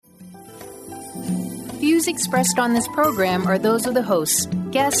views expressed on this program are those of the hosts,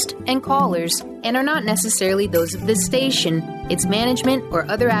 guests, and callers, and are not necessarily those of this station, its management, or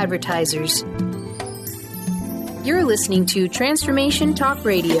other advertisers. You're listening to Transformation Talk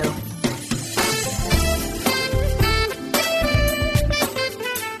Radio.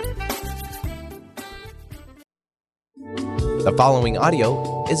 The following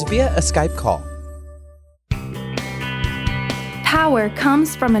audio is via a Skype call. Power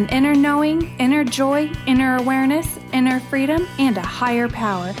comes from an inner knowing, inner joy, inner awareness, inner freedom, and a higher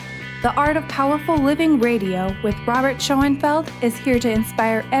power. The Art of Powerful Living Radio with Robert Schoenfeld is here to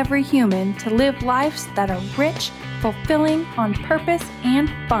inspire every human to live lives that are rich, fulfilling, on purpose, and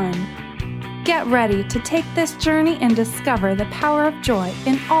fun. Get ready to take this journey and discover the power of joy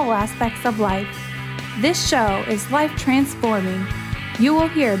in all aspects of life. This show is life-transforming. You will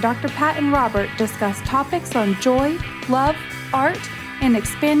hear Dr. Pat and Robert discuss topics on joy, love, art, and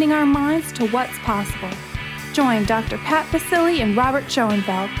expanding our minds to what's possible. Join Dr. Pat Basile and Robert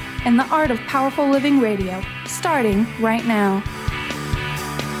Schoenfeld in the Art of Powerful Living Radio, starting right now.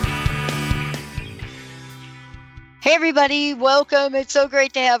 Hey everybody, welcome. It's so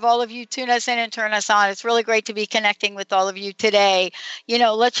great to have all of you tune us in and turn us on. It's really great to be connecting with all of you today.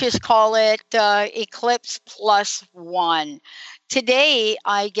 Let's just call it Eclipse Plus One. Today,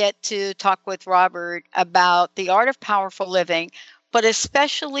 I get to talk with Robert about the art of powerful living, but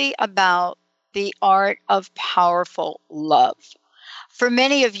especially about the art of powerful love. For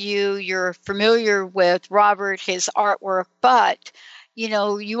many of you, you're familiar with Robert, his artwork, but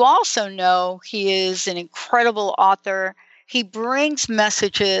you also know he is an incredible author. He brings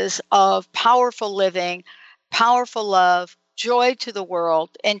messages of powerful living, powerful love, joy to the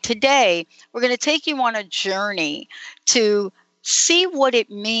world. And today, we're going to take you on a journey to see what it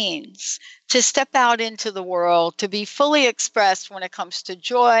means to step out into the world, to be fully expressed when it comes to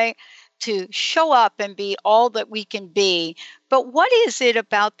joy, to show up and be all that we can be. But what is it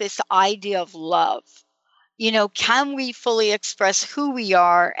about this idea of love? Can we fully express who we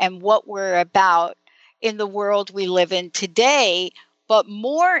are and what we're about in the world we live in today? But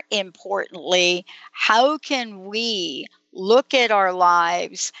more importantly, how can we look at our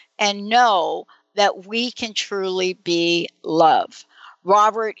lives and know that we can truly be love?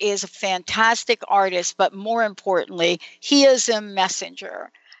 Robert is a fantastic artist, but more importantly, he is a messenger,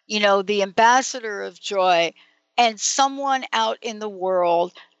 the ambassador of joy, and someone out in the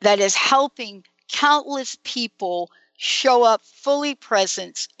world that is helping countless people show up fully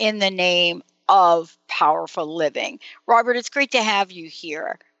present in the name of powerful living. Robert, it's great to have you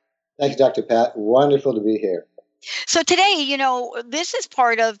here. Thank you, Dr. Pat. Wonderful to be here. So today, this is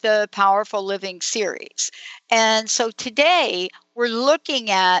part of the Powerful Living series. And so today, we're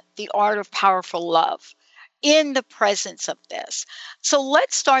looking at the art of powerful love in the presence of this. So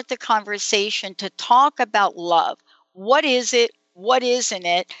let's start the conversation to talk about love. What is it? What isn't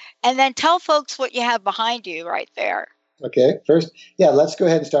it? And then tell folks what you have behind you right there. Okay, first, let's go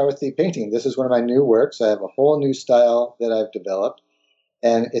ahead and start with the painting. This is one of my new works. I have a whole new style that I've developed.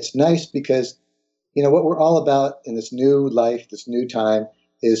 And it's nice because, what we're all about in this new life, this new time,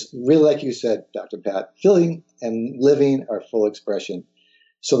 is really, like you said, Dr. Pat, feeling and living our full expression.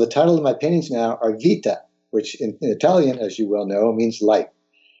 So the title of my paintings now are Vita, which in Italian, as you well know, means life.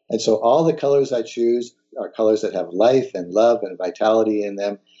 And so all the colors I choose are colors that have life and love and vitality in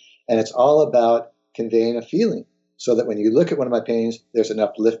them. And it's all about conveying a feeling so that when you look at one of my paintings, there's an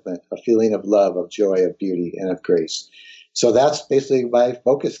upliftment, a feeling of love, of joy, of beauty, and of grace. So that's basically my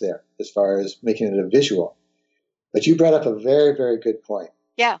focus there as far as making it a visual. But you brought up a very, very good point.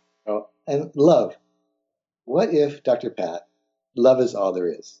 Yeah. And love. What if, Dr. Pat, love is all there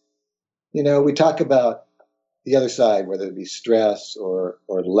is? We talk about the other side, whether it be stress or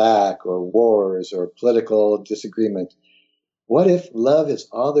lack or wars or political disagreement. What if love is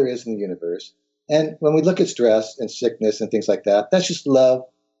all there is in the universe? And when we look at stress and sickness and things like that, that's just love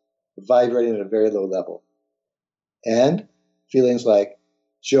vibrating at a very low level. And feelings like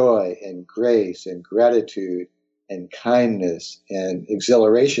joy and grace and gratitude and kindness and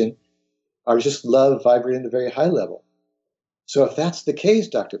exhilaration are just love vibrating at a very high level. So if that's the case,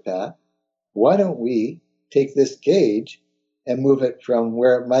 Dr. Pat, why don't we take this gauge and move it from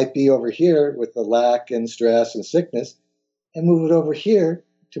where it might be over here with the lack and stress and sickness and move it over here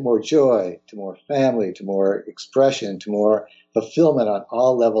to more joy, to more family, to more expression, to more fulfillment on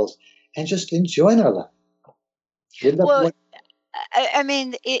all levels, and just enjoying our life. Well, I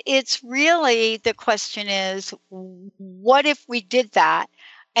mean, it's really, the question is, what if we did that?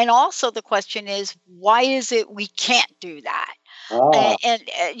 And also the question is, why is it we can't do that? And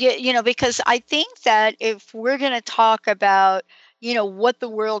because I think that if we're going to talk about, what the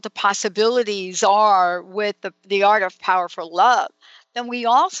world of possibilities are with the art of powerful love, then we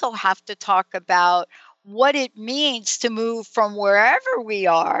also have to talk about what it means to move from wherever we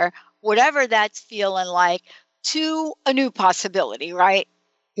are, whatever that's feeling like, to a new possibility, right?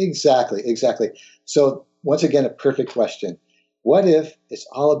 Exactly, exactly. So once again, a perfect question. What if it's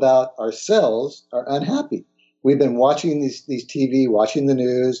all about ourselves are unhappy? We've been watching these TV, watching the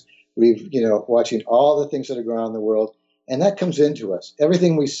news, we've, watching all the things that are going on in the world, and that comes into us.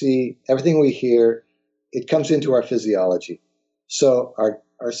 Everything we see, everything we hear, it comes into our physiology. So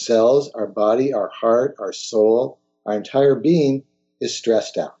our cells, our body, our heart, our soul, our entire being is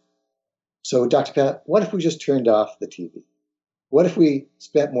stressed out. So Dr. Pat, what if we just turned off the TV? What if we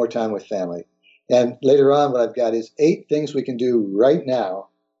spent more time with family? And later on, what I've got is 8 things we can do right now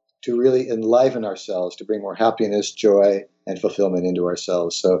to really enliven ourselves, to bring more happiness, joy, and fulfillment into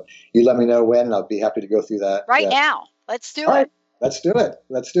ourselves. So you let me know when, and I'll be happy to go through that. Right now. Let's do it. Right. Let's do it.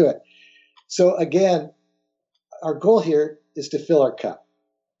 Let's do it. So again, our goal here is to fill our cup.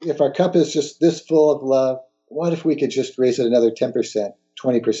 If our cup is just this full of love, what if we could just raise it another 10%, 20%,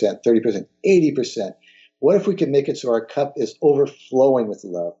 30%, 80%? What if we could make it so our cup is overflowing with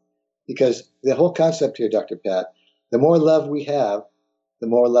love? Because the whole concept here, Dr. Pat, the more love we have, the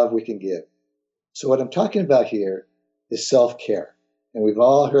more love we can give. So what I'm talking about here is self-care. And we've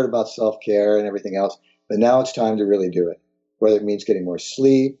all heard about self-care and everything else, but now it's time to really do it. Whether it means getting more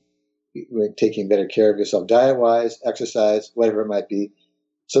sleep, taking better care of yourself diet-wise, exercise, whatever it might be.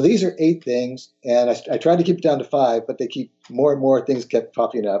 So these are 8 things, and I tried to keep it down to 5, but they keep more and more things kept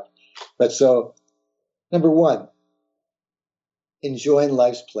popping up. But so, number 1, enjoying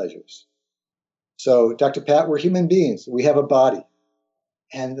life's pleasures. So, Dr. Pat, we're human beings. We have a body.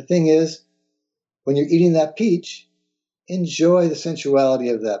 And the thing is, when you're eating that peach, enjoy the sensuality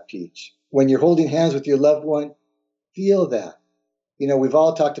of that peach. When you're holding hands with your loved one, feel that. We've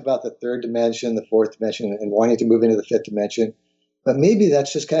all talked about the 3rd dimension, the 4th dimension, and wanting to move into the 5th dimension. But maybe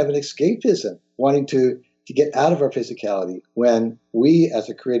that's just kind of an escapism, wanting to get out of our physicality when we, as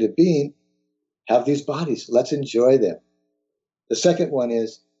a creative being, have these bodies. Let's enjoy them. The second one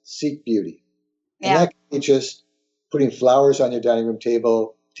is seek beauty. Yeah. And that can be just putting flowers on your dining room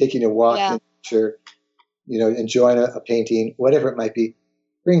table, taking a walk in nature, enjoying a painting, whatever it might be.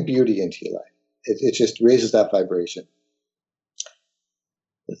 Bring beauty into your life. It just raises that vibration.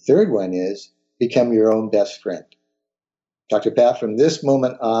 The third one is become your own best friend. Dr. Pat, from this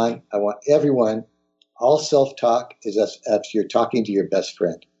moment on, I want everyone, all self-talk is as you're talking to your best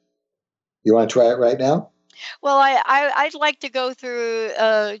friend. You want to try it right now? Well, I'd like to go through,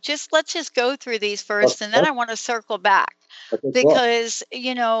 let's just go through these first, and then I want to circle back. Okay, because,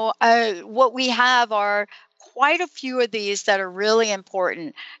 what we have are quite a few of these that are really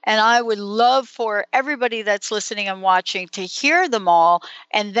important. And I would love for everybody that's listening and watching to hear them all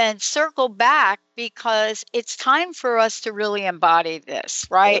and then circle back, because it's time for us to really embody this,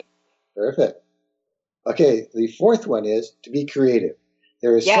 right? Perfect. Okay, the 4th one is to be creative.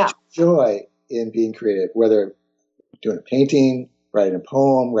 There is such joy in being creative, whether doing a painting, writing a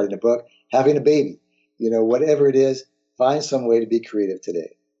poem, writing a book, having a baby, whatever it is, find some way to be creative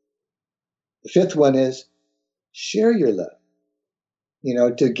today. The 5th one is share your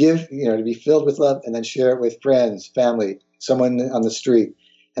love, to give, to be filled with love, and then share it with friends, family, someone on the street,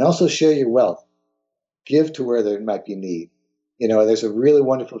 and also share your wealth. Give to where there might be need. There's a really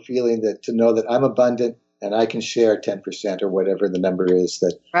wonderful feeling to know that I'm abundant and I can share 10% or whatever the number is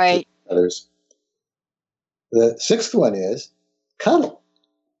that right. Others. The 6th one is cuddle.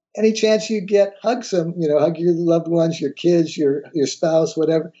 Any chance you get, hug some, hug your loved ones, your kids, your spouse,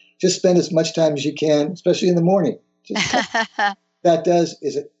 whatever. Just spend as much time as you can, especially in the morning. That does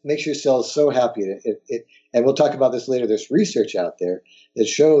is it makes your cells so happy. And we'll talk about this later. There's research out there that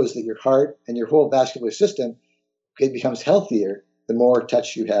shows that your heart and your whole vascular system, it becomes healthier the more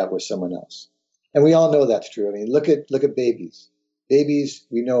touch you have with someone else. And we all know that's true. I mean, look at babies. Babies,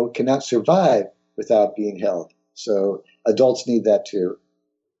 we know, cannot survive without being held. So adults need that too.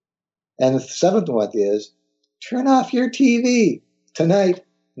 And the 7th one is turn off your TV. Tonight,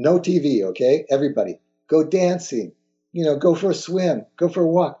 no TV, okay? Everybody, go dancing, go for a swim, go for a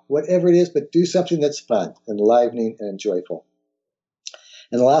walk, whatever it is, but do something that's fun, enlivening, and joyful.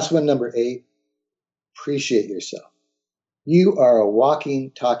 And the last one, number 8, appreciate yourself. You are a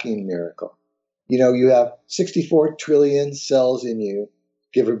walking, talking miracle. You have 64 trillion cells in you,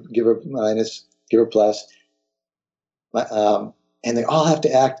 give or minus, give or plus, and they all have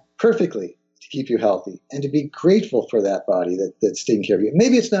to act perfectly to keep you healthy and to be grateful for that body that's taking care of you.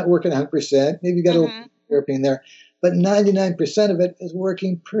 Maybe it's not working 100%, maybe you got a little therapy in there, but 99% of it is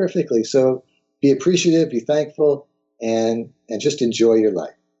working perfectly. So be appreciative, be thankful, and just enjoy your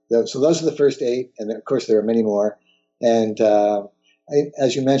life. So those are the first 8, and of course there are many more. And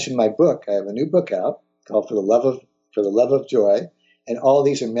as you mentioned, my book, I have a new book out called For the Love of Joy, and all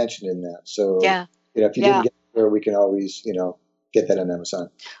these are mentioned in that. So if you didn't get there, we can always get that on Amazon.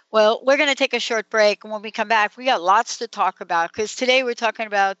 Well, we're going to take a short break, and when we come back, we got lots to talk about, because today we're talking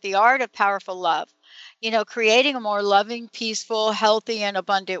about the art of powerful love. Creating a more loving, peaceful, healthy, and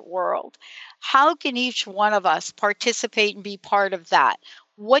abundant world. How can each one of us participate and be part of that?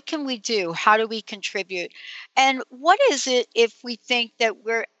 What can we do? How do we contribute? And what is it if we think that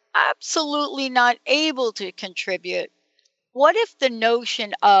we're absolutely not able to contribute? What if the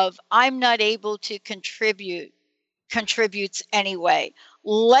notion of I'm not able to contributes anyway?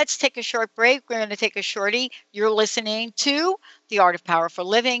 Let's take a short break. We're going to take a shorty. You're listening to The Art of Powerful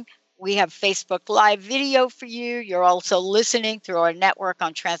Living. We have Facebook Live video for you. You're also listening through our network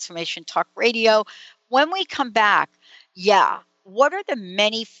on Transformation Talk Radio. When we come back, what are the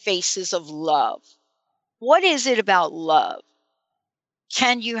many faces of love? What is it about love?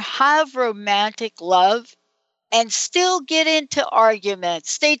 Can you have romantic love and still get into arguments?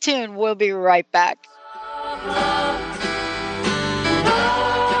 Stay tuned. We'll be right back.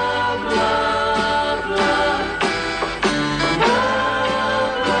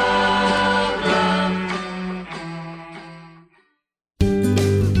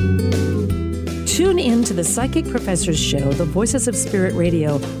 Tune in to the Psychic Professors Show, The Voices of Spirit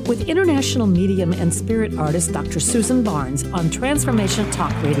Radio, with international medium and spirit artist Dr. Susan Barnes on Transformation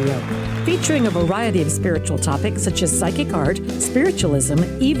Talk Radio, featuring a variety of spiritual topics such as psychic art, spiritualism,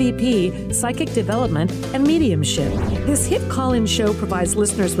 EVP, psychic development, and mediumship. This hit call-in show provides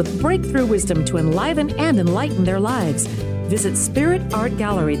listeners with breakthrough wisdom to enliven and enlighten their lives. Visit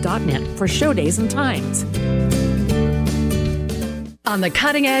spiritartgallery.net for show days and times. On the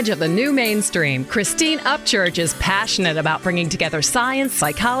cutting edge of the new mainstream, Christine Upchurch is passionate about bringing together science,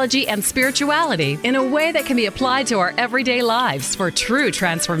 psychology, and spirituality in a way that can be applied to our everyday lives for true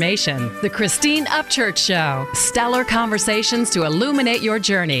transformation. The Christine Upchurch Show, stellar conversations to illuminate your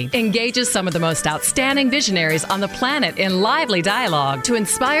journey, engages some of the most outstanding visionaries on the planet in lively dialogue to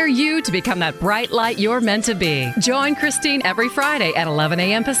inspire you to become that bright light you're meant to be. Join Christine every Friday at 11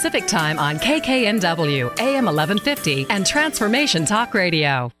 a.m. Pacific Time on KKNW, AM 1150, and Transformation Talk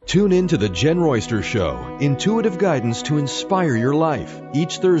Radio. Tune in to The Jen Royster Show, intuitive guidance to inspire your life,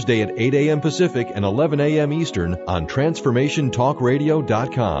 each Thursday at 8 a.m. Pacific and 11 a.m. Eastern on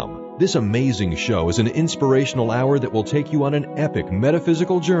TransformationTalkRadio.com. This amazing show is an inspirational hour that will take you on an epic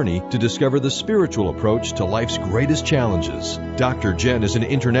metaphysical journey to discover the spiritual approach to life's greatest challenges. Dr. Jen is an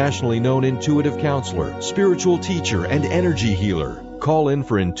internationally known intuitive counselor, spiritual teacher, and energy healer. Call in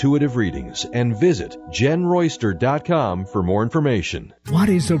for intuitive readings and visit jenroyster.com for more information. What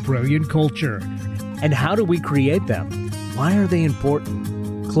is a brilliant culture? And how do we create them? Why are they important?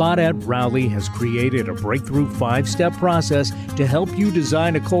 Claudette Rowley has created a breakthrough 5-step process to help you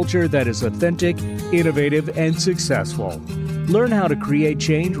design a culture that is authentic, innovative, and successful. Learn how to create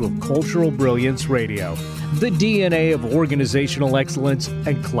change with Cultural Brilliance Radio, the DNA of organizational excellence,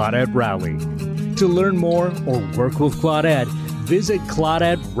 and Claudette Rowley. To learn more or work with Claudette, visit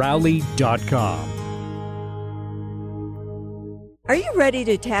ClaudetteRowley.com. Are you ready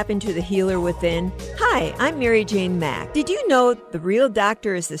to tap into the healer within? Hi, I'm Mary Jane Mack. Did you know the real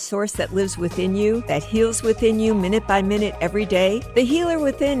doctor is the source that lives within you, that heals within you minute by minute every day? The healer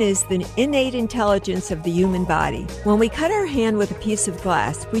within is the innate intelligence of the human body. When we cut our hand with a piece of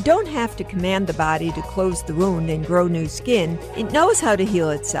glass, we don't have to command the body to close the wound and grow new skin. It knows how to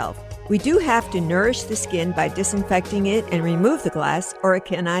heal itself. We do have to nourish the skin by disinfecting it and remove the glass, or it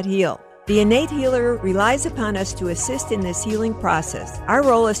cannot heal. The innate healer relies upon us to assist in this healing process. Our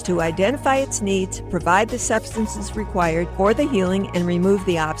role is to identify its needs, provide the substances required for the healing, and remove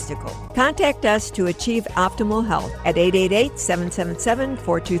the obstacle. Contact us to achieve optimal health at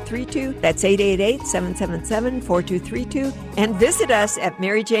 888-777-4232. That's 888-777-4232. And visit us at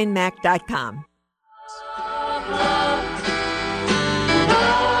maryjanemack.com.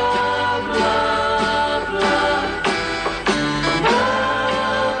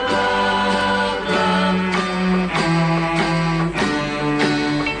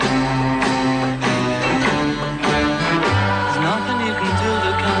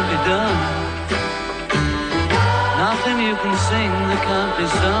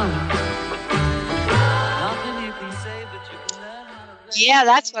 Yeah,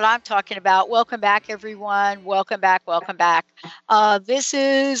 that's what I'm talking about. Welcome back, everyone. Welcome back. Welcome back. I'm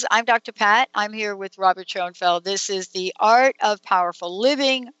Dr. Pat. I'm here with Robert Schoenfeld. This is the Art of Powerful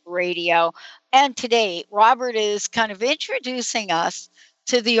Living Radio. And today, Robert is kind of introducing us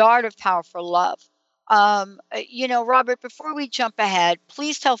to the art of powerful love. Robert, before we jump ahead,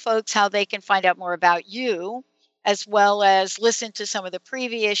 please tell folks how they can find out more about you, as well as listen to some of the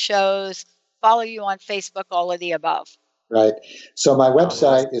previous shows, follow you on Facebook, all of the above. Right. So my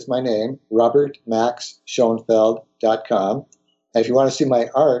website is my name, robertmaxschoenfeld.com. And if you want to see my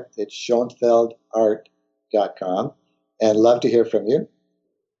art, it's schoenfeldart.com. And love to hear from you.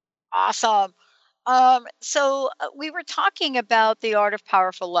 Awesome. So we were talking about the art of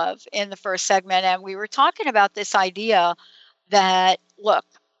powerful love in the first segment, and we were talking about this idea that, look,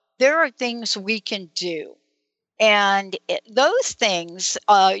 there are things we can do. And those things,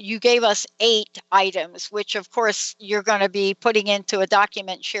 you gave us 8 items, which of course you're going to be putting into a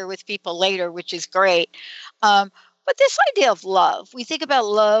document and share with people later, which is great. But this idea of love, we think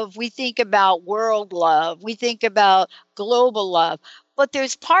about world love, we think about global love, but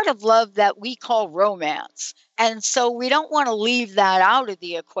there's part of love that we call romance. And so we don't want to leave that out of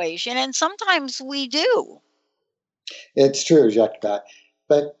the equation. And sometimes we do. It's true, Jacques. But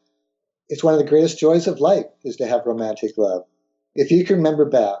it's one of the greatest joys of life is to have romantic love. If you can remember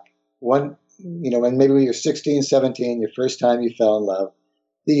back when maybe when you're 16, 17, your first time you fell in love,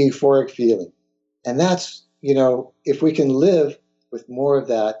 the euphoric feeling. And that's, if we can live with more of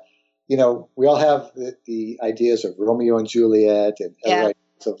that, we all have the ideas of Romeo and Juliet and other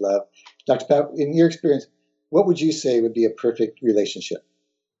ideas of love. Dr. Pat, in your experience, what would you say would be a perfect relationship?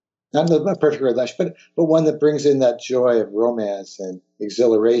 Not a perfect relationship, but one that brings in that joy of romance and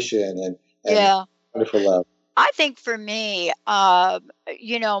exhilaration and wonderful love. I think for me,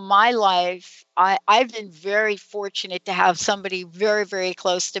 my life, I've been very fortunate to have somebody very, very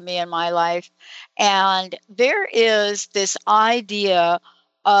close to me in my life. And there is this idea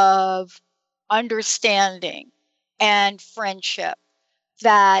of understanding and friendship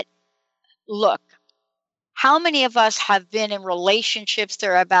that, look, how many of us have been in relationships that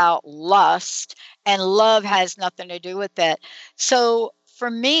are about lust, and love has nothing to do with it? So for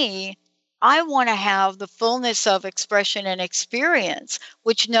me, I want to have the fullness of expression and experience,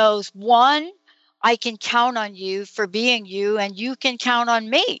 which knows, 1, I can count on you for being you, and you can count on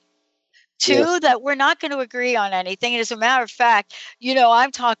me. 2, that we're not going to agree on anything. And as a matter of fact,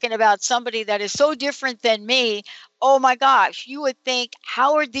 I'm talking about somebody that is so different than me. Oh my gosh, you would think,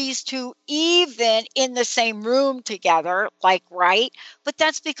 how are these two even in the same room together? Right? But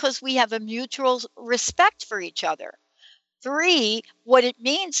that's because we have a mutual respect for each other. 3, what it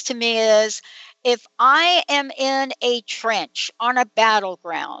means to me is, if I am in a trench on a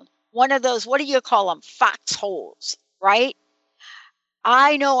battleground, one of those, what do you call them? Foxholes, right?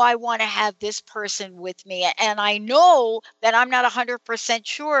 I know I want to have this person with me, and I know that I'm not 100%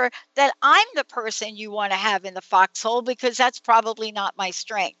 sure that I'm the person you want to have in the foxhole, because that's probably not my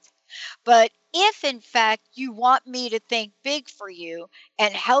strength. But if in fact you want me to think big for you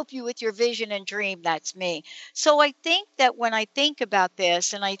and help you with your vision and dream, that's me. So I think that when I think about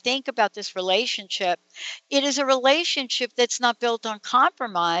this and I think about this relationship, it is a relationship that's not built on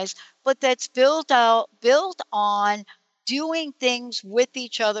compromise, but that's built on doing things with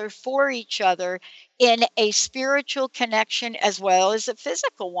each other, for each other, in a spiritual connection as well as a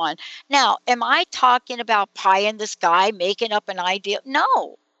physical one. Now, am I talking about pie in the sky, making up an idea?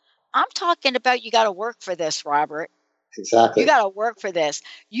 No, I'm talking about, you got to work for this, Robert. Exactly. You got to work for this.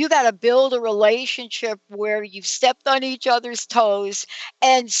 You got to build a relationship where you've stepped on each other's toes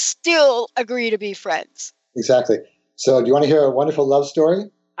and still agree to be friends. Exactly. So do you want to hear a wonderful love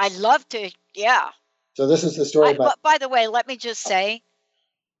story? I'd love to. Yeah. So this is the story about... By the way, let me just say,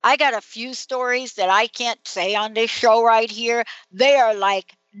 I got a few stories that I can't say on this show right here. They are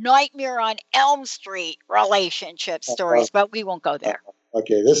like Nightmare on Elm Street relationship stories, but we won't go there.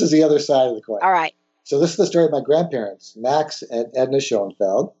 Okay, this is the other side of the coin. All right. So this is the story of my grandparents, Max and Edna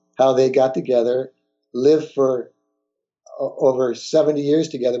Schoenfeld, how they got together, lived for over 70 years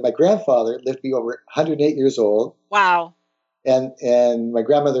together. My grandfather lived to be over 108 years old. Wow. And my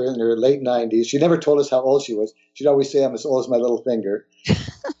grandmother in her late 90s, she never told us how old she was. She'd always say, I'm as old as my little finger.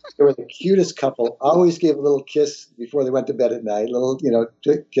 They were the cutest couple, always gave a little kiss before they went to bed at night, a little,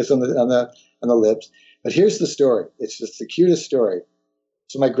 kiss on the lips. But here's the story. It's just the cutest story.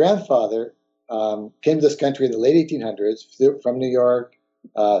 So my grandfather came to this country in the late 1800s from New York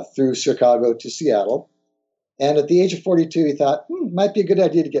through Chicago to Seattle. And at the age of 42, he thought, might be a good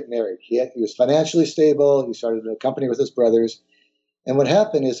idea to get married. He was financially stable. He started a company with his brothers. And what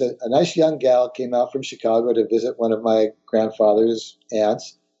happened is a nice young gal came out from Chicago to visit one of my grandfather's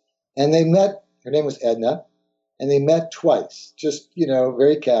aunts. And they met. Her name was Edna. And they met twice, just,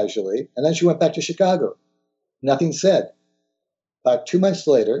 very casually. And then she went back to Chicago. Nothing said. About 2 months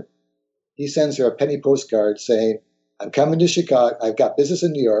later, he sends her a penny postcard saying, I'm coming to Chicago. I've got business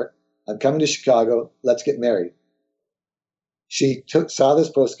in New York. I'm coming to Chicago. Let's get married. She saw this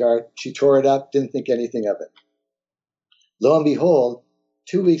postcard. She tore it up, didn't think anything of it. Lo and behold,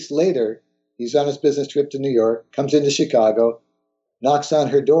 2 weeks later, he's on his business trip to New York, comes into Chicago, knocks on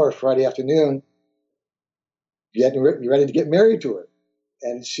her door Friday afternoon, getting ready to get married to her.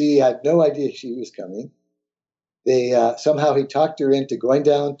 And she had no idea she was coming. Somehow he talked her into going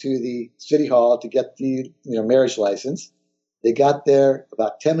down to the city hall to get the marriage license. They got there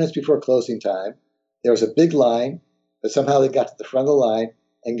about 10 minutes before closing time. There was a big line, but somehow they got to the front of the line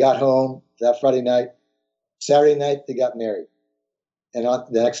and got home that Friday night. Saturday night, they got married. And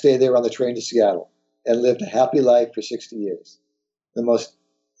the next day, they were on the train to Seattle and lived a happy life for 60 years. The most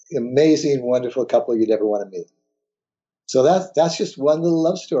amazing, wonderful couple you'd ever want to meet. So that's just one little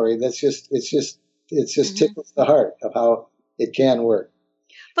love story. It just tickles the heart of how it can work.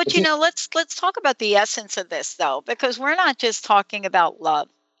 But let's talk about the essence of this, though, because we're not just talking about love.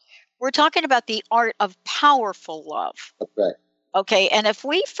 We're talking about the art of powerful love. Right. Okay, and if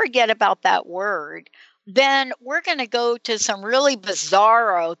we forget about that word, then we're going to go to some really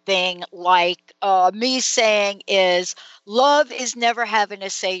bizarro thing like me saying is love is never having to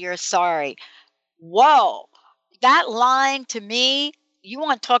say you're sorry. Whoa, that line to me, you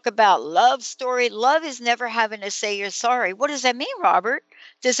want to talk about love story? Love is never having to say you're sorry. What does that mean, Robert?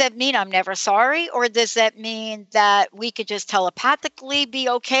 Does that mean I'm never sorry? Or does that mean that we could just telepathically be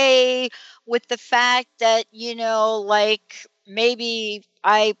okay with the fact that, like maybe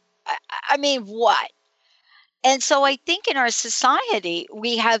I mean, what? And so I think in our society,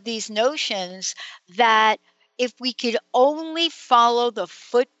 we have these notions that if we could only follow the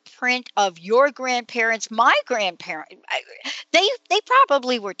footprint of your grandparents, my grandparents, they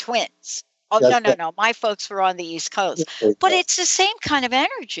probably were twins. Oh, no. My folks were on the East Coast. But it's the same kind of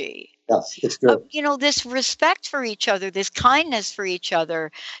energy. Yes, it's true. This respect for each other, this kindness for each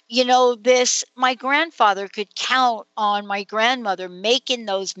other. My grandfather could count on my grandmother making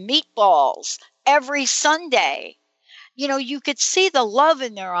those meatballs every Sunday. You could see the love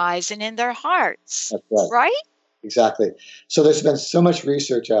in their eyes and in their hearts. That's right? Exactly. So there's been so much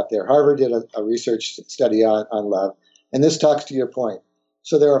research out there. Harvard did a research study on love, and this talks to your point.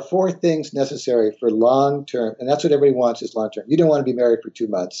 So there are 4 things necessary for long-term, and that's what everybody wants is long-term. You don't want to be married for 2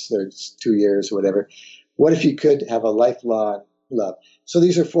 months or 2 years or whatever. What if you could have a lifelong love? So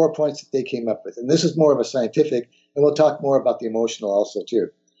these are 4 points that they came up with, and this is more of a scientific, and we'll talk more about the emotional also too.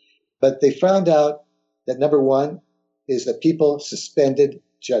 But they found out that number 1 is that people suspended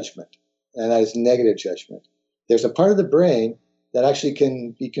judgment, and that is negative judgment. There's a part of the brain that actually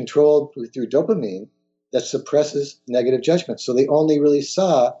can be controlled through dopamine that suppresses negative judgment. So they only really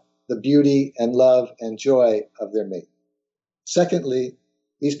saw the beauty and love and joy of their mate. Secondly,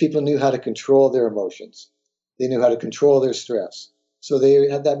 these people knew how to control their emotions. They knew how to control their stress. So they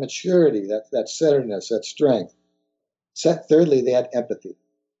had that maturity, that centeredness, that strength. Thirdly, they had empathy,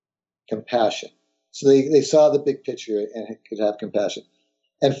 compassion. So they saw the big picture and could have compassion.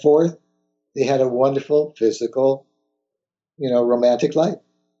 And fourth, they had a wonderful physical, romantic life.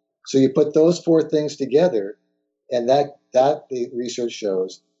 So you put those 4 things together, and that the research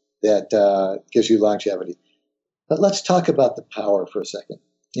shows that gives you longevity. But let's talk about the power for a second.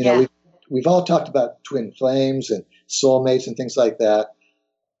 We've all talked about twin flames and soulmates and things like that.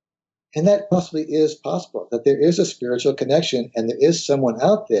 And that possibly is possible, that there is a spiritual connection and there is someone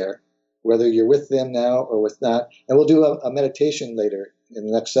out there, whether you're with them now or with not. And we'll do a meditation later in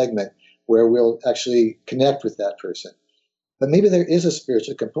the next segment where we'll actually connect with that person. But maybe there is a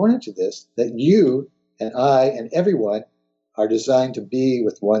spiritual component to this, that you and I and everyone are designed to be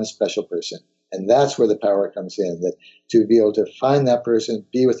with one special person. And that's where the power comes in, that to be able to find that person,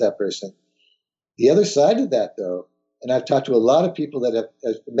 be with that person. The other side of that, though, and I've talked to a lot of people that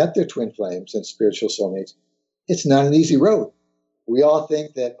have met their twin flames and spiritual soulmates, it's not an easy road. We all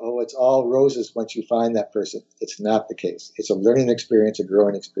think that, it's all roses once you find that person. It's not the case. It's a learning experience, a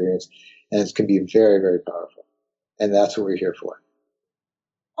growing experience, and it can be very, very powerful. And that's what we're here for.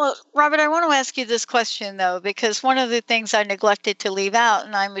 Well, Robert, I want to ask you this question, though, because one of the things I neglected to leave out,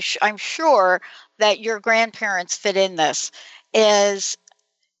 and I'm sure that your grandparents fit in this, is,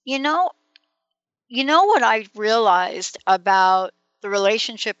 what I realized about the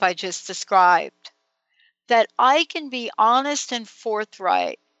relationship I just described, that I can be honest and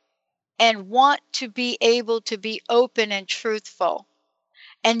forthright and want to be able to be open and truthful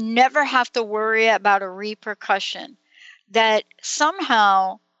and never have to worry about a repercussion, that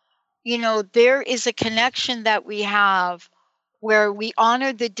somehow, there is a connection that we have where we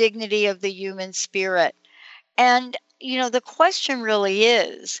honor the dignity of the human spirit. And, the question really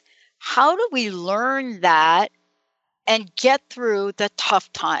is, how do we learn that and get through the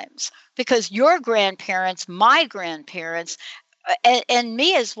tough times, because your grandparents, my grandparents, and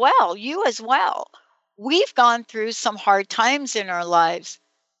me as well, you as well, we've gone through some hard times in our lives.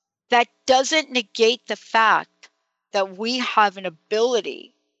 That doesn't negate the fact that we have an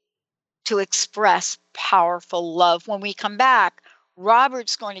ability to express powerful love. When we come back,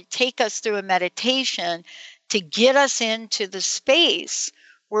 Robert's going to take us through a meditation to get us into the space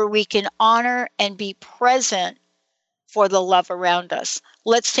where we can honor and be present for the love around us.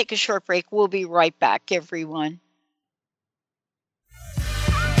 Let's take a short break. We'll be right back, everyone.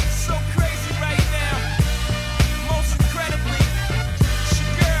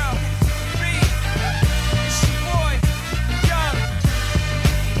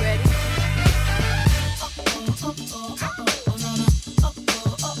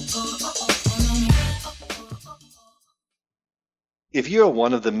 If you're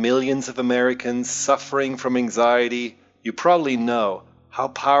one of the millions of Americans suffering from anxiety, you probably know how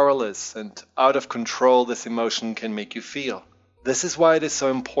powerless and out of control this emotion can make you feel. This is why it is so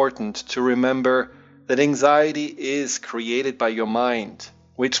important to remember that anxiety is created by your mind,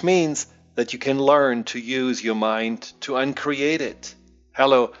 which means that you can learn to use your mind to uncreate it.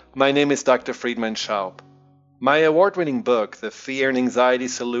 Hello, my name is Dr. Friedman Schaub. My award-winning book, The Fear and Anxiety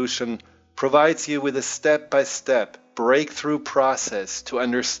Solution, provides you with a step-by-step breakthrough process to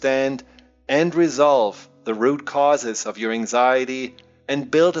understand and resolve the root causes of your anxiety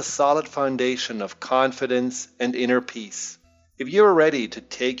and build a solid foundation of confidence and inner peace. If you're ready to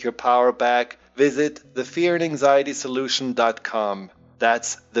take your power back, visit thefearandanxietysolution.com.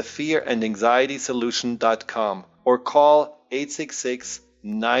 That's thefearandanxietysolution.com, or call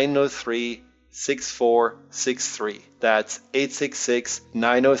 866-903-6463. That's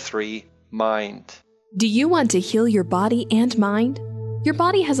 866-903-MIND. Do you want to heal your body and mind? Your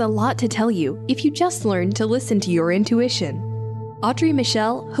body has a lot to tell you if you just learn to listen to your intuition. Audrey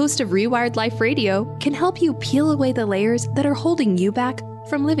Michelle, host of Rewired Life Radio, can help you peel away the layers that are holding you back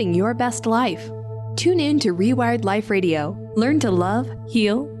from living your best life. Tune in to Rewired Life Radio. Learn to love,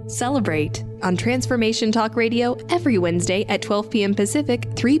 heal, celebrate on Transformation Talk Radio every Wednesday at 12 p.m. Pacific,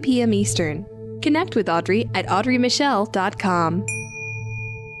 3 p.m. Eastern. Connect with Audrey at audreymichelle.com.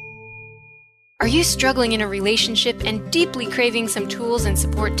 Are you struggling in a relationship and deeply craving some tools and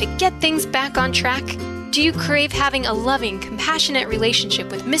support to get things back on track? Do you crave having a loving, compassionate relationship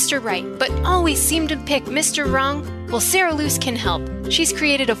with Mr. Right, but always seem to pick Mr. Wrong? Well, Sarah Luce can help. She's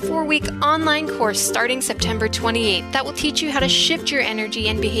created a 4-week online course starting September 28th that will teach you how to shift your energy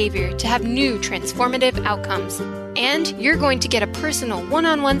and behavior to have new transformative outcomes. And you're going to get a personal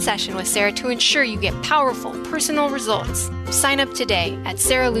one-on-one session with Sarah to ensure you get powerful, personal results. Sign up today at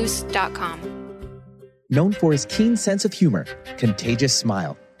sarahluce.com. Known for his keen sense of humor, contagious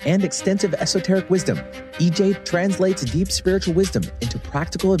smile, and extensive esoteric wisdom, EJ translates deep spiritual wisdom into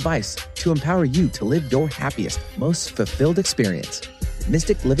practical advice to empower you to live your happiest, most fulfilled experience.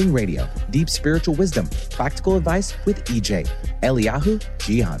 Mystic Living Radio, Deep Spiritual Wisdom, Practical Advice with EJ, Eliyahu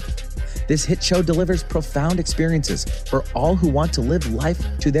Jihan. This hit show delivers profound experiences for all who want to live life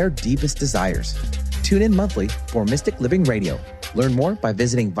to their deepest desires. Tune in monthly for Mystic Living Radio. Learn more by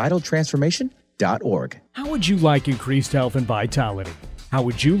visiting vitaltransformation.org. How would you like increased health and vitality? How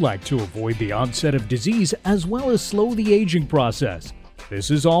would you like to avoid the onset of disease as well as slow the aging process? This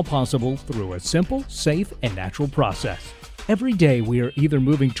is all possible through a simple, safe, and natural process. Every day we are either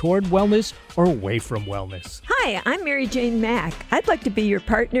moving toward wellness or away from wellness. Hi, I'm Mary Jane Mack. I'd like to be your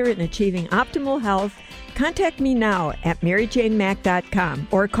partner in achieving optimal health. Contact me now at maryjanemack.com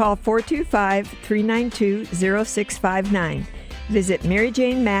or call 425-392-0659. Visit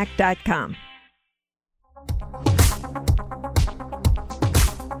maryjanemack.com.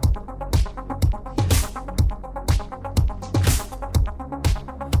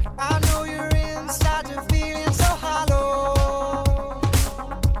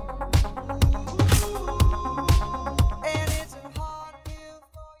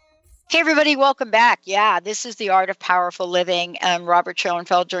 Hey, everybody, welcome back. Yeah, this is The Art of Powerful Living, and Robert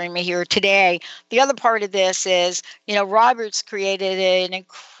Schoenfeld joining me here today. The other part of this is, Robert's created an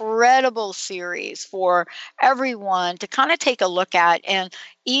incredible series for everyone to kind of take a look at. And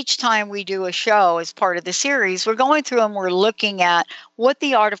each time we do a show as part of the series, we're going through and we're looking at what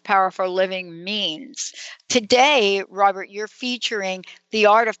the art of powerful living means. Today, Robert, you're featuring the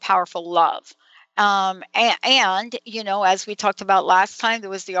art of powerful love. And as we talked about last time, there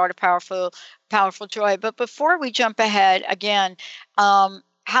was the art of powerful joy. But before we jump ahead again,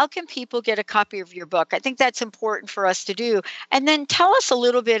 how can people get a copy of your book? I think that's important for us to do. And then tell us a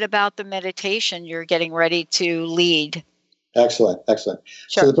little bit about the meditation you're getting ready to lead. Excellent.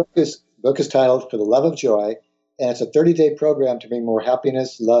 Sure. So the book is titled For the Love of Joy, And it's a 30-day program to bring more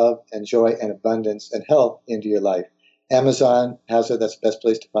happiness, love, and joy, and abundance, and health into your life. Amazon has it. That's the best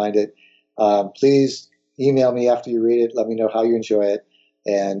place to find it. Please email me after you read it. Let me know how you enjoy it.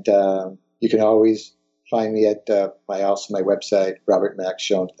 And you can always find me at my website,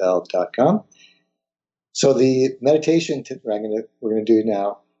 robertmacschoenfeld.com. So the meditation we're going to do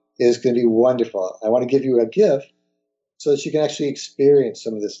now is going to be wonderful. I want to give you a gift so that you can actually experience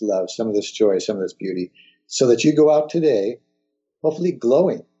some of this love, some of this joy, some of this beauty, so that you go out today, hopefully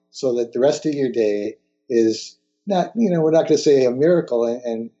glowing, so that the rest of your day is not, we're not going to say a miracle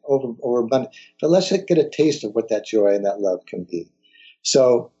and overabundant, but let's get a taste of what that joy and that love can be.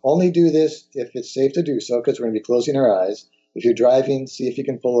 So only do this if it's safe to do so, because we're going to be closing our eyes. If you're driving, see if you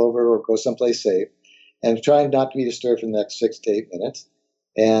can pull over or go someplace safe, and try not to be disturbed for the next 6 to 8 minutes.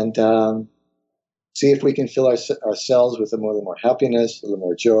 And see if we can fill ourselves with a little more happiness, a little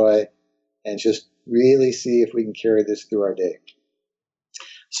more joy, and just really see if we can carry this through our day.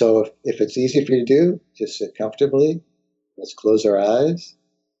 So if it's easy for you to do, just sit comfortably. Let's close our eyes.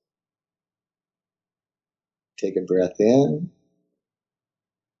 Take a breath in.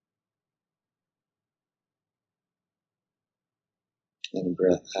 And a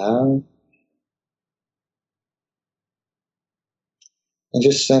breath out. And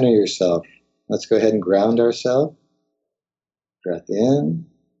just center yourself. Let's go ahead and ground ourselves. Breath in.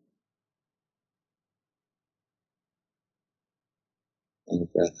 And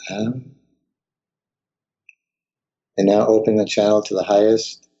breath out. And now open the channel to the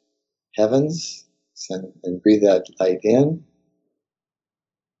highest heavens and breathe that light in.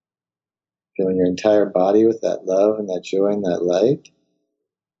 Filling your entire body with that love and that joy and that light.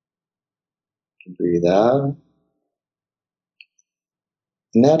 And breathe out.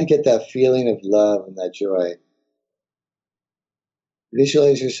 And now to get that feeling of love and that joy,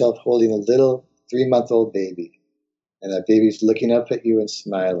 visualize yourself holding a little 3-month-old baby. And that baby's looking up at you and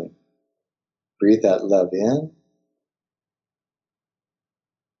smiling. Breathe that love in.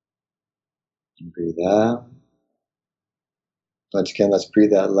 And breathe out. Once again, let's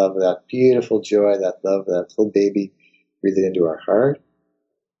breathe that love, that beautiful joy, that love, that little baby. Breathe it into our heart.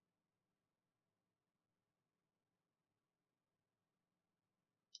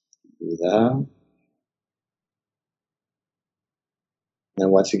 Breathe out. And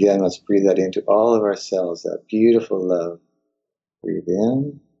once again, let's breathe that into all of our cells, that beautiful love. Breathe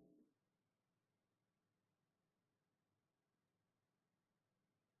in.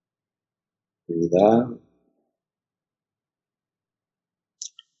 Breathe out.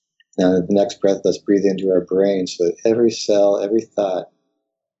 Now, the next breath, let's breathe into our brain so that every cell, every thought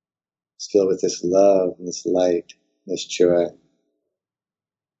is filled with this love and this light, and this joy.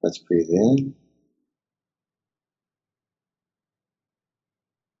 Let's breathe in.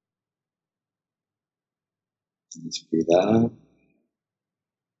 Let's breathe out.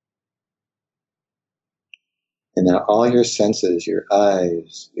 And now all your senses, your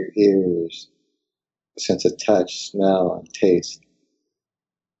eyes, your ears, the sense of touch, smell, and taste.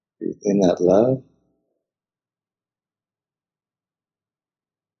 Breathe in that love.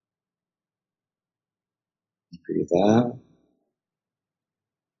 Breathe out.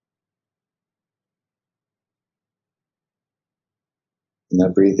 And now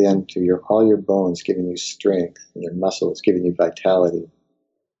breathe into all your bones, giving you strength, and your muscles, giving you vitality.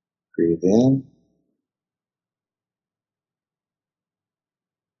 Breathe in.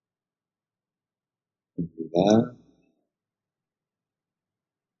 And breathe out.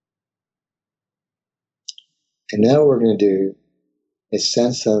 And now what we're going to do is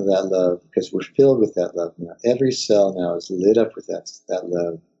sense some of that love, because we're filled with that love now. Every cell now is lit up with that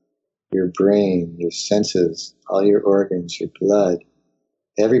love. Your brain, your senses, all your organs, your blood,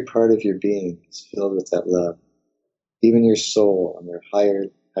 every part of your being is filled with that love. Even your soul and your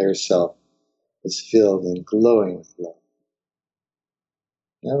higher self is filled and glowing with love.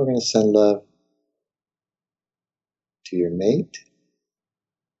 Now we're going to send love to your mate.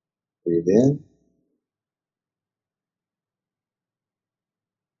 Breathe in.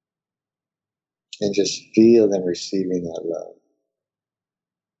 And just feel them receiving that love.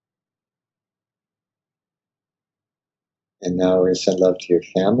 And now we're going to send love to your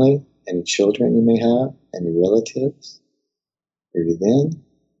family, any children you may have, any relatives. Breathe in.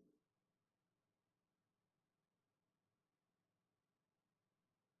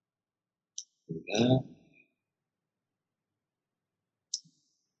 Breathe out.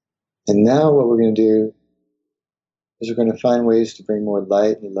 And now what we're going to do is we're going to find ways to bring more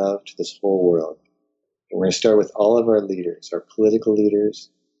light and love to this whole world. And we're going to start with all of our leaders, our political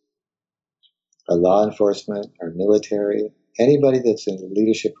leaders, our law enforcement, our military, anybody that's in a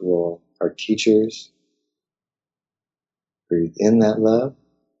leadership role, our teachers, Breathe in that love.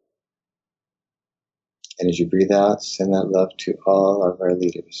 And as you breathe out, send that love to all of our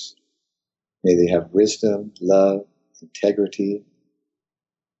leaders. May they have wisdom, love, integrity,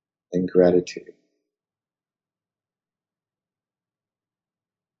 and gratitude.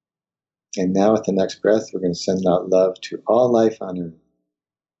 And now with the next breath, we're going to send out love to all life on earth.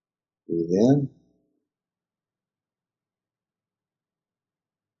 Breathe in.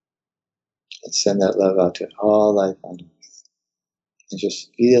 And send that love out to all life on earth. And just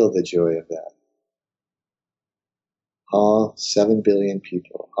feel the joy of that. All 7 billion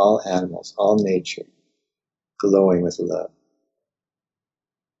people, all animals, all nature, glowing with love.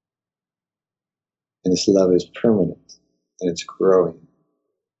 And this love is permanent, and it's growing.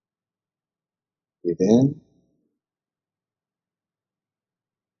 Breathe in.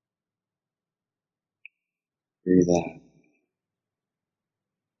 Breathe out.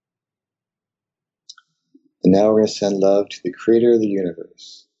 And now we're going to send love to the creator of the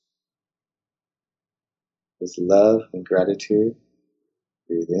universe. With love and gratitude,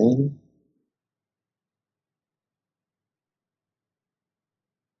 breathe in.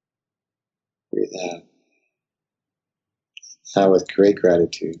 Breathe out. Now with great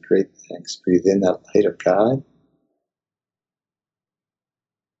gratitude, great thanks, breathe in that light of God.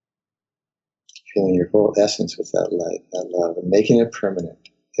 Feeling your whole essence with that light, that love, and making it permanent.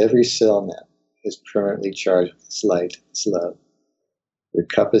 Every cell now is permanently charged with this light, this love. Your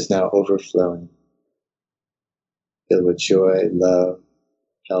cup is now overflowing, filled with joy, love,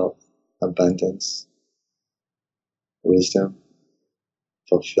 health, abundance, wisdom,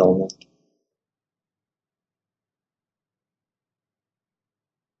 fulfillment.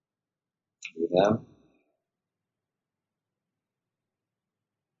 Breathe out.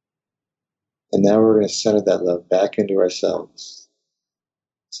 And now we're going to center that love back into ourselves,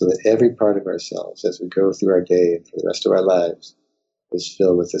 so that every part of ourselves, as we go through our day and for the rest of our lives, is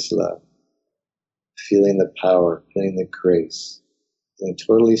filled with this love. Feeling the power, feeling the grace, feeling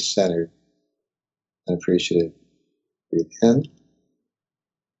totally centered and appreciative. Breathe in.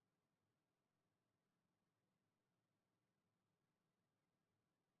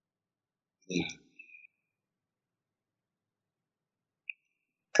 Yeah.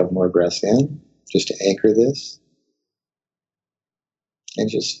 A couple more breaths in, just to anchor this. And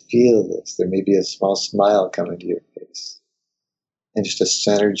just feel this. There may be a small smile coming to your face. And just a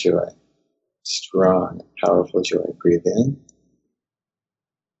centered joy. Strong, powerful joy. Breathe in.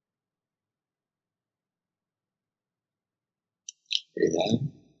 Breathe out.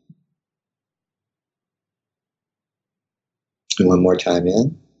 And one more time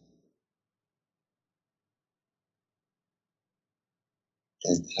in.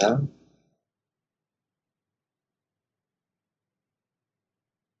 And out.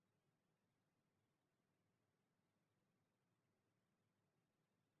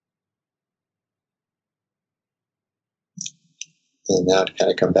 And now to kind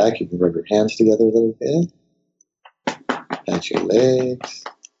of come back, you can rub your hands together a little bit. Pat your legs.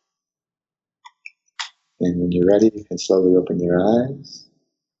 And when you're ready, you can slowly open your eyes.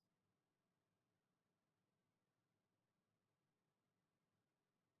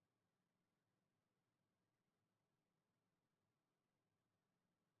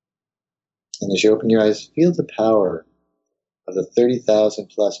 And as you open your eyes, feel the power of the 30,000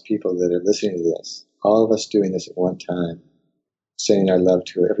 plus people that are listening to this. All of us doing this at one time. Sending our love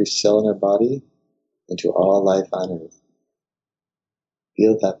to every cell in our body and to all life on earth.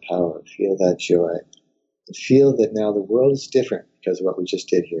 Feel that power, feel that joy, and feel that now the world is different because of what we just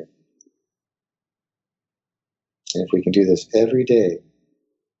did here. And if we can do this every day,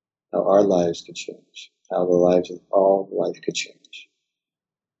 how our lives could change, how the lives of all life could change.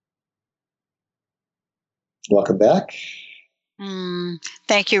 Welcome back.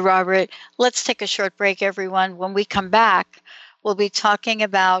 Thank you, Robert. Let's take a short break, everyone. When we come back, we'll be talking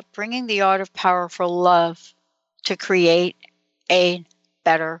about bringing the art of powerful love to create a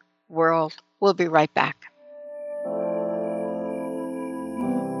better world. We'll be right back.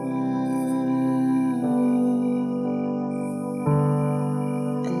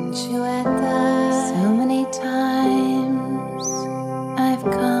 So many times I've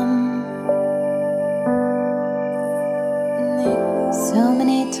come, so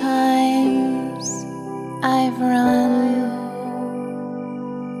many times I've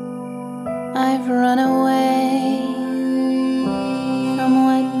run away from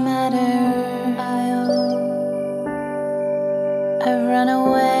what mattered. I've run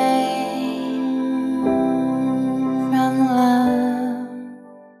away from love.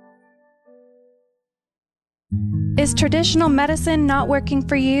 Is traditional medicine not working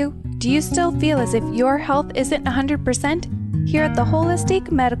for you? Do you still feel as if your health isn't 100%? Here at the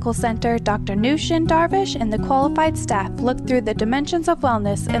Holistic Medical Center, Dr. Nushin Darvish and the qualified staff look through the dimensions of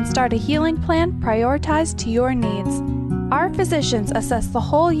wellness and start a healing plan prioritized to your needs. Our physicians assess the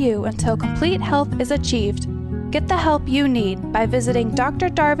whole you until complete health is achieved. Get the help you need by visiting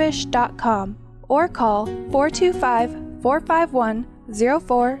drdarvish.com or call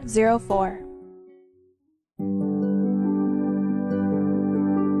 425-451-0404.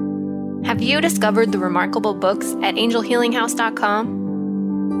 Have you discovered the remarkable books at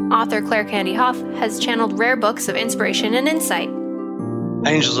angelhealinghouse.com? Author Claire Candy Hoff has channeled rare books of inspiration and insight.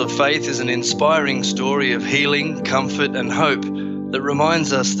 Angels of Faith is an inspiring story of healing, comfort, and hope that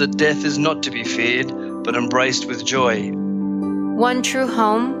reminds us that death is not to be feared, but embraced with joy. One True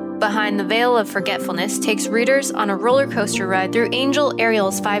Home, Behind the Veil of Forgetfulness, takes readers on a roller coaster ride through Angel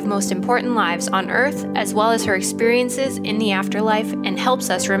Ariel's 5 most important lives on Earth, as well as her experiences in the afterlife, and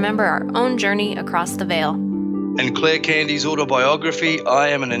helps us remember our own journey across the veil. And Claire Candy's autobiography, I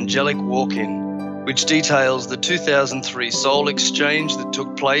Am an Angelic Walk-In, which details the 2003 soul exchange that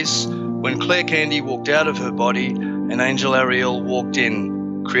took place when Claire Candy walked out of her body and Angel Ariel walked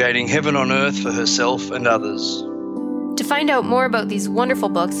in, creating heaven on earth for herself and others. To find out more about these wonderful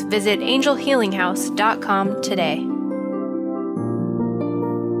books, visit angelhealinghouse.com today.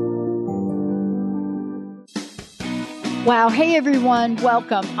 Wow. Hey, everyone.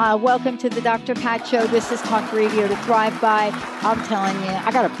 Welcome. Welcome to the Dr. Pat Show. This is Talk Radio to Thrive By. I'm telling you,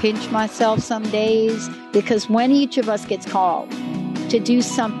 I got to pinch myself some days, because when each of us gets called to do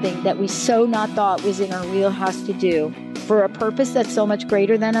something that we so not thought was in our wheelhouse to do for a purpose that's so much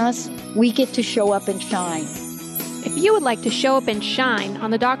greater than us, we get to show up and shine. If you would like to show up and shine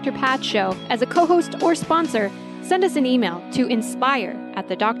on the Dr. Pat Show as a co-host or sponsor, send us an email to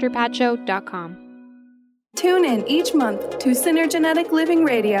inspire@thedrpatshow.com. Tune in each month to Synergenetic Living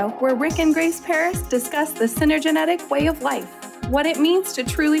Radio, where Rick and Grace Paris discuss the synergenetic way of life, what it means to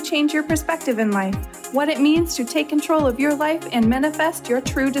truly change your perspective in life, what it means to take control of your life and manifest your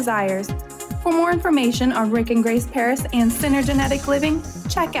true desires. For more information on Rick and Grace Paris and Synergenetic Living,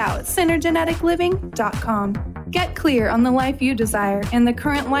 check out synergeneticliving.com. Get clear on the life you desire and the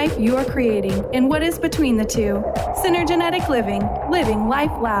current life you are creating and what is between the two. Synergenetic Living, living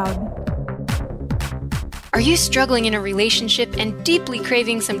life loud. Are you struggling in a relationship and deeply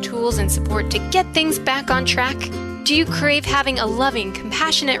craving some tools and support to get things back on track? Do you crave having a loving,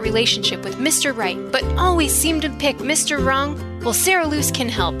 compassionate relationship with Mr. Right, but always seem to pick Mr. Wrong? Well, Sarah Luce can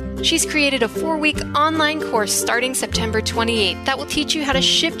help. She's created a 4-week online course starting September 28th that will teach you how to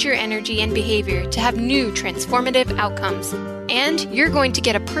shift your energy and behavior to have new transformative outcomes. And you're going to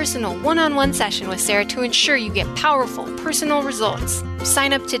get a personal one-on-one session with Sarah to ensure you get powerful, personal results.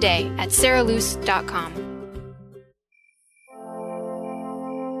 Sign up today at sarahluce.com.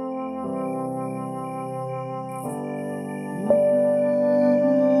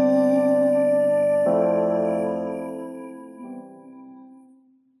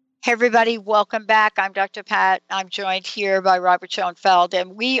 Hey, everybody, welcome back. I'm Dr. Pat. I'm joined here by Robert Schoenfeld,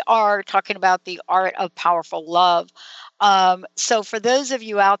 and we are talking about the art of powerful love. So for those of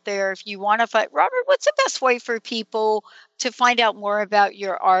you out there, if you want to find, Robert, what's the best way for people to find out more about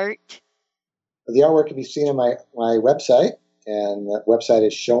your art? The artwork can be seen on my website, and that website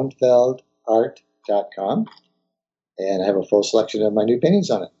is schoenfeldart.com, and I have a full selection of my new paintings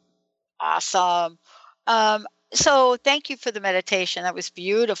on it. Awesome. So thank you for the meditation. That was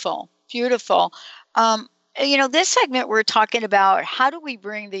beautiful, beautiful. This segment we're talking about, how do we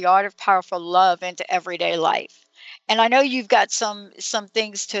bring the art of powerful love into everyday life? And I know you've got some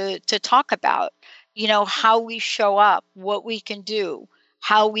things to talk about, how we show up, what we can do,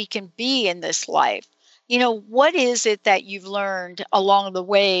 how we can be in this life. What is it that you've learned along the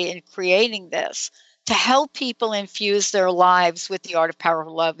way in creating this to help people infuse their lives with the art of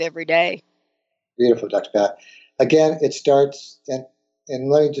powerful love every day? Beautiful, Dr. Pat. Again, it starts, and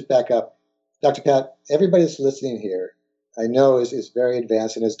let me just back up. Dr. Pat, everybody that's listening here, I know is very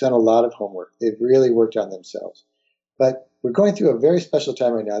advanced and has done a lot of homework. They've really worked on themselves. But we're going through a very special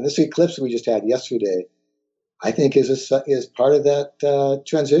time right now. And this eclipse we just had yesterday, I think is part of that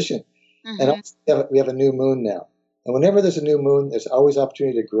transition. Mm-hmm. And also we have a new moon now. And whenever there's a new moon, there's always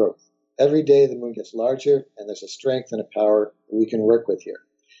opportunity to growth. Every day the moon gets larger, and there's a strength and a power we can work with here.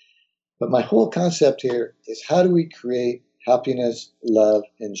 But my whole concept here is, how do we create happiness, love,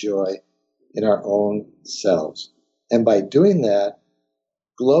 and joy in our own selves? And by doing that,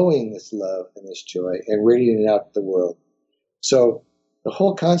 glowing this love and this joy and radiating it out to the world. So the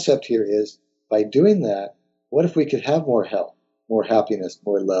whole concept here is, by doing that, what if we could have more health, more happiness,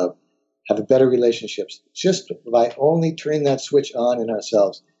 more love, have better relationships, just by only turning that switch on in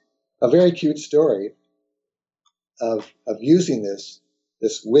ourselves? A very cute story. of using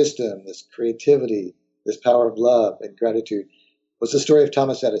this wisdom, this creativity, this power of love and gratitude was the story of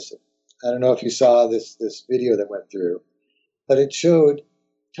Thomas Edison. I don't know if you saw this video that went through, but it showed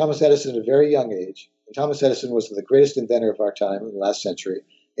Thomas Edison at a very young age. And Thomas Edison was the greatest inventor of our time in the last century.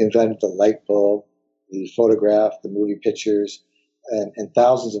 He invented the light bulb, the photograph, the movie pictures, and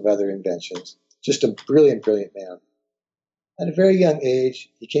thousands of other inventions. Just a brilliant, brilliant man. At a very young age,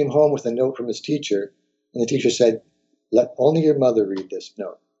 he came home with a note from his teacher, and the teacher said, "Let only your mother read this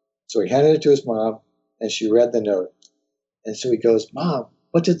note." So he handed it to his mom, and she read the note. And so he goes, "Mom,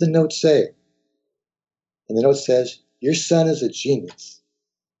 what did the note say?" And the note says, "Your son is a genius.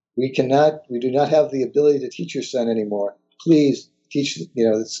 We do not have the ability to teach your son anymore. Please teach,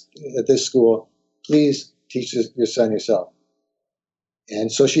 at this school, please teach your son yourself."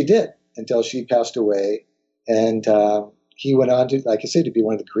 And so she did until she passed away. And he went on to, like I said, to be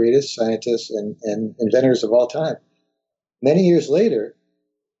one of the greatest scientists and inventors of all time. Many years later,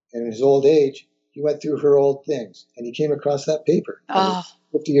 in his old age, he went through her old things, and he came across that paper. Oh.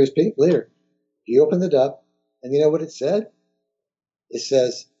 50 years later, he opened it up, and you know what it said? It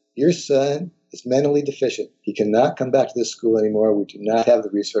says, "Your son is mentally deficient. He cannot come back to this school anymore. We do not have the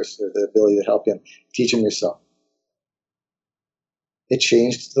resources or the ability to help him. Teach him yourself." It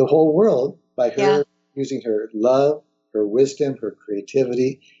changed the whole world by her using her love, her wisdom, her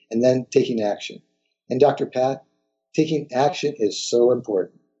creativity, and then taking action. And Dr. Pat, taking action is so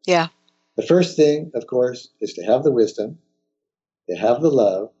important. Yeah. The first thing, of course, is to have the wisdom, to have the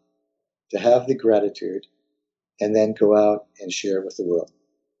love, to have the gratitude, and then go out and share with the world.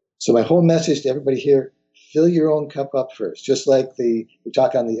 So my whole message to everybody here, fill your own cup up first. Just like we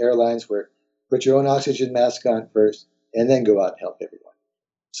talk on the airlines where put your own oxygen mask on first, and then go out and help everyone.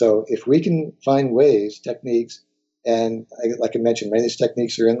 So if we can find ways, techniques, and like I mentioned, many of these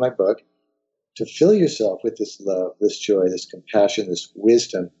techniques are in my book, to fill yourself with this love, this joy, this compassion, this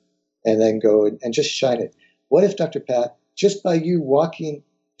wisdom, and then go and just shine it. What if, Dr. Pat, just by you walking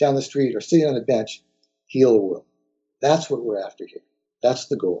down the street or sitting on a bench, heal the world? That's what we're after here. That's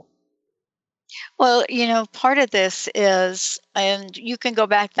the goal. Well, part of this is, and you can go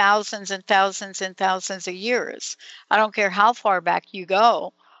back thousands and thousands and thousands of years. I don't care how far back you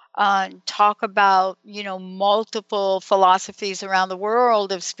go. Talk about, multiple philosophies around the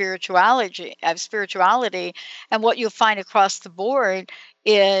world of spirituality, and what you'll find across the board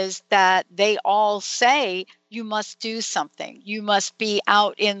is that they all say you must do something. You must be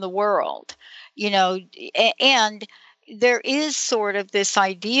out in the world, and there is sort of this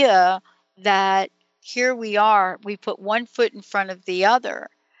idea that here we are, we put one foot in front of the other,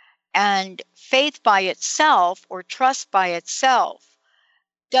 and faith by itself or trust by itself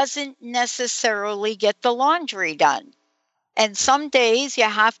doesn't necessarily get the laundry done. And some days you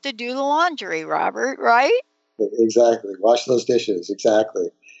have to do the laundry, Robert, right? Exactly. Wash those dishes. Exactly.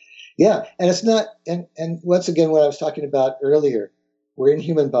 Yeah. And it's not, and once again, what I was talking about earlier, we're in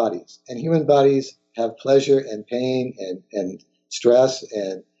human bodies, and human bodies have pleasure and pain and stress,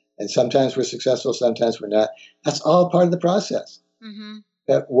 and sometimes we're successful, sometimes we're not. That's all part of the process. Mm-hmm.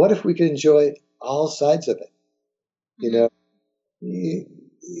 But what if we could enjoy all sides of it?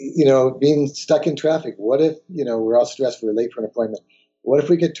 Being stuck in traffic. What if, we're all stressed, we're late for an appointment. What if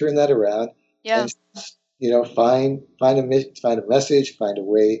we could turn that around and, find a message, find a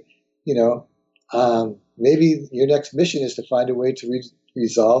way, maybe your next mission is to find a way to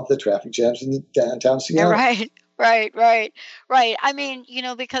resolve the traffic jams in downtown Seattle. Right. I mean,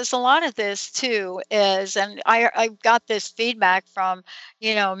 because a lot of this too is, and I got this feedback from,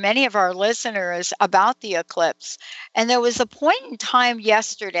 many of our listeners about the eclipse. And there was a point in time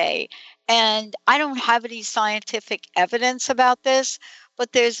yesterday, and I don't have any scientific evidence about this,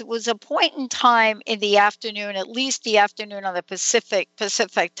 but there was a point in time in the afternoon, at least the afternoon on the Pacific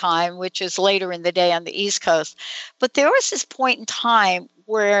time, which is later in the day on the East Coast. But there was this point in time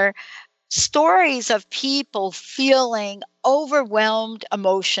where stories of people feeling overwhelmed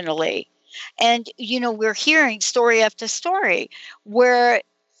emotionally. And, we're hearing story after story where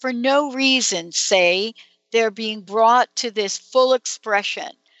for no reason, say, they're being brought to this full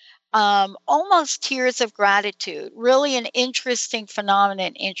expression, almost tears of gratitude, really an interesting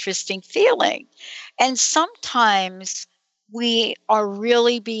phenomenon, interesting feeling. And sometimes we are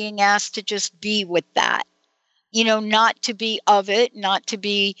really being asked to just be with that, not to be of it, not to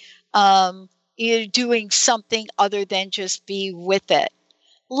be doing something other than just be with it.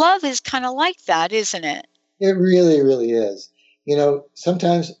 Love is kind of like that, isn't it? It really, really is.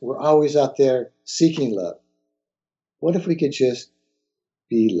 Sometimes we're always out there seeking love. What if we could just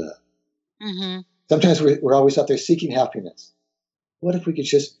be love? Mm-hmm. Sometimes we're always out there seeking happiness. What if we could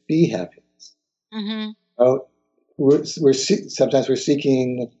just be happiness? Mm-hmm. Oh, sometimes we're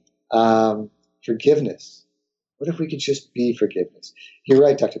seeking forgiveness. What if we could just be forgiveness? You're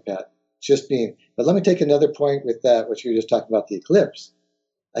right, Dr. Pat, just being. But let me take another point with that, which you were just talking about the eclipse.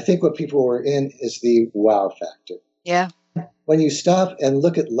 I think what people were in is the wow factor. Yeah. When you stop and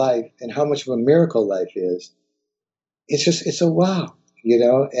look at life and how much of a miracle life is, it's a wow,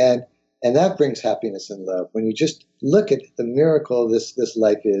 and that brings happiness and love. When you just look at the miracle this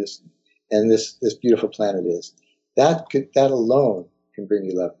life is, and this beautiful planet is, that alone can bring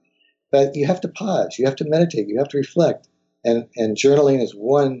you love. But you have to pause, you have to meditate, you have to reflect, and journaling is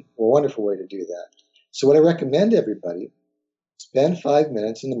one wonderful way to do that. So what I recommend to everybody, spend 5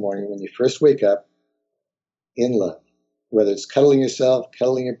 minutes in the morning when you first wake up in love, whether it's cuddling yourself,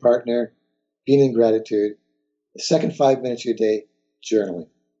 cuddling your partner, being in gratitude. The second 5 minutes of your day, journaling.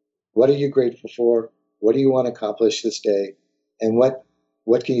 What are you grateful for? What do you want to accomplish this day? And what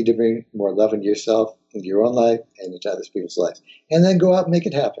can you do to bring more love into yourself, into your own life, and into other people's lives? And then go out and make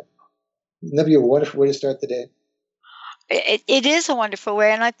it happen. Wouldn't that be a wonderful way to start the day? It is a wonderful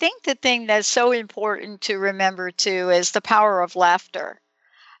way. And I think the thing that's so important to remember, too, is the power of laughter.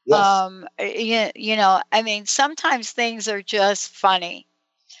 Yes. Sometimes things are just funny.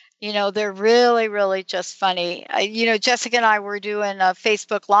 They're really, really just funny. Jessica and I were doing a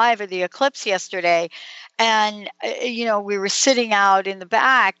Facebook Live of the eclipse yesterday, and, we were sitting out in the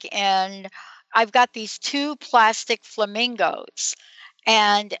back, and I've got these 2 plastic flamingos,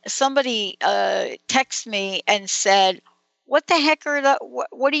 and somebody texted me and said, what the heck are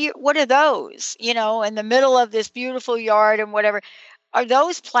what are those? In the middle of this beautiful yard and whatever. Are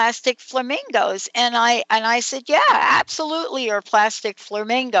those plastic flamingos? And I said, yeah, absolutely are plastic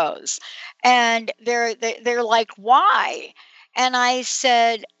flamingos. And they're like, why? And I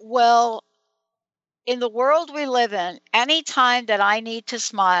said, well, in the world we live in, anytime that I need to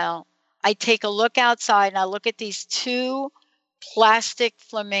smile, I take a look outside and I look at these 2 plastic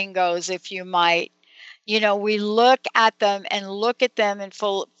flamingos, if you might. We look at them in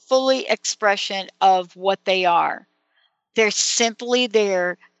fully expression of what they are. They're simply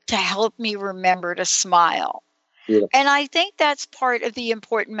there to help me remember to smile. Beautiful. And I think that's part of the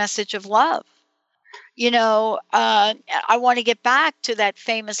important message of love. I want to get back to that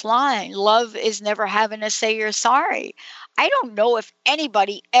famous line, love is never having to say you're sorry. I don't know if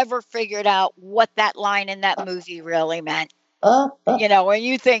anybody ever figured out what that line in that movie really meant. When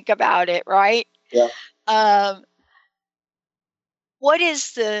you think about it, right? Yeah. What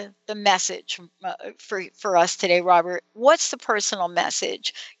is the message for us today, Robert? What's the personal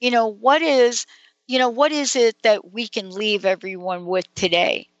message? What is it that we can leave everyone with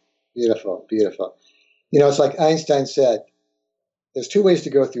today? Beautiful, beautiful. It's like Einstein said, there's 2 ways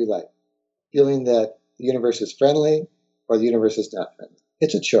to go through life. Feeling that the universe is friendly or the universe is not friendly.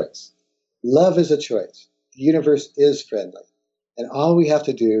 It's a choice. Love is a choice. The universe is friendly. And all we have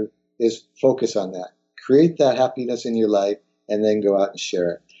to do is focus on that. Create that happiness in your life, and then go out and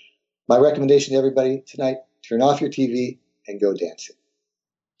share it. My recommendation to everybody tonight, turn off your TV and go dancing.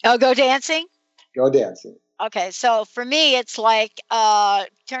 Oh, go dancing? Go dancing. Okay, so for me, it's like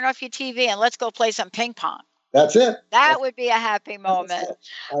turn off your TV and let's go play some ping pong. That's it. That would be a happy moment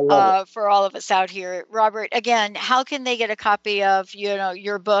for all of us out here. Robert, again, how can they get a copy of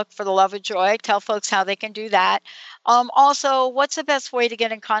your book, For the Love of Joy? Tell folks how they can do that. Also, what's the best way to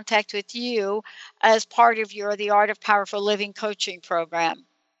get in contact with you as part of your The Art of Powerful Living coaching program?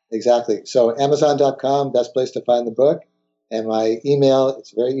 Exactly. So Amazon.com, best place to find the book. And my email,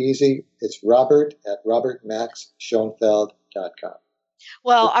 it's very easy. It's robert@robertmaxschoenfeld.com.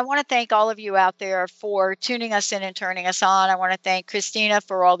 Well, I want to thank all of you out there for tuning us in and turning us on. I want to thank Christina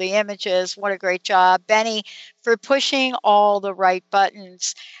for all the images. What a great job. Benny for pushing all the right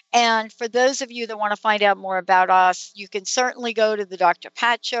buttons. And for those of you that want to find out more about us, you can certainly go to the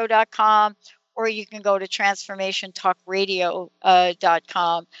drpatshow.com, or you can go to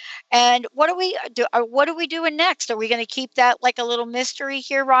transformationtalkradio.com. And what are we doing next? Are we going to keep that like a little mystery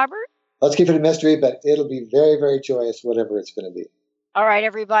here, Robert? Let's keep it a mystery, but it'll be very, very joyous, whatever it's going to be. All right,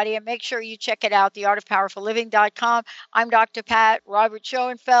 everybody, and make sure you check it out, theartofpowerfulliving.com. I'm Dr. Pat, Robert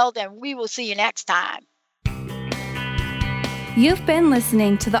Schoenfeld, and we will see you next time. You've been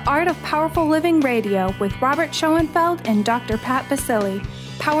listening to The Art of Powerful Living Radio with Robert Schoenfeld and Dr. Pat Basili.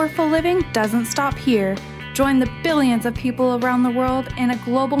 Powerful living doesn't stop here. Join the billions of people around the world in a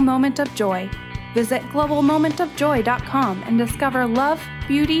global moment of joy. Visit globalmomentofjoy.com and discover love,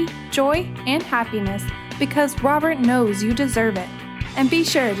 beauty, joy, and happiness, because Robert knows you deserve it. And be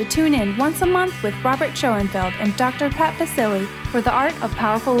sure to tune in once a month with Robert Schoenfeld and Dr. Pat Basili for The Art of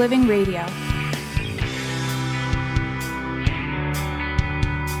Powerful Living Radio.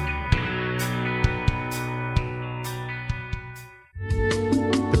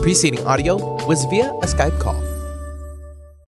 preceding audio was via a Skype call.